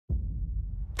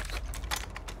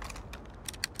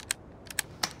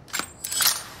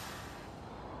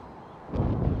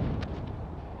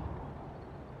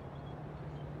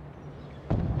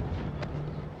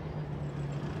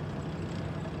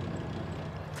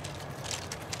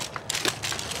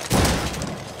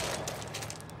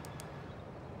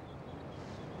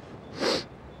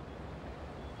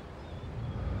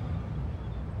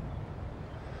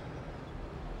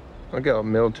I got a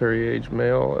military-age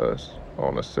male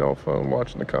on a cell phone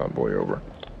watching the convoy, over.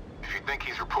 If you think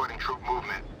he's reporting troop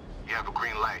movement, you have a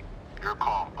green light. Your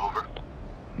call, over.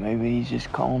 Maybe he's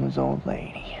just calling his old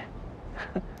lady.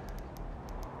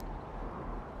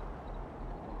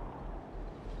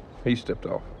 He stepped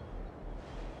off.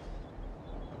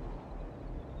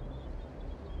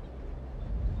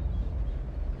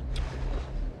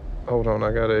 Hold on,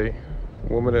 I got a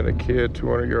woman and a kid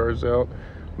 200 yards out,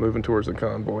 moving towards the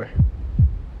convoy.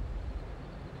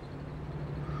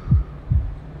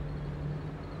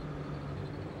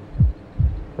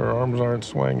 Her arms aren't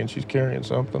swinging, she's carrying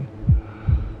something.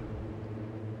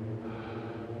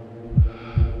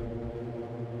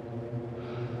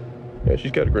 Yeah,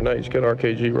 she's got a grenade. She's got an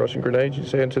RKG Russian grenade.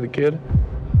 She's saying to the kid.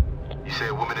 You say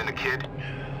a woman and a kid?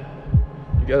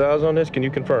 You got eyes on this? Can you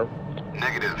confirm?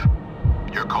 Negative.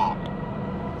 Your call.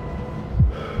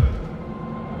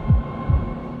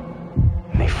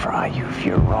 They fry you if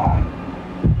you're wrong.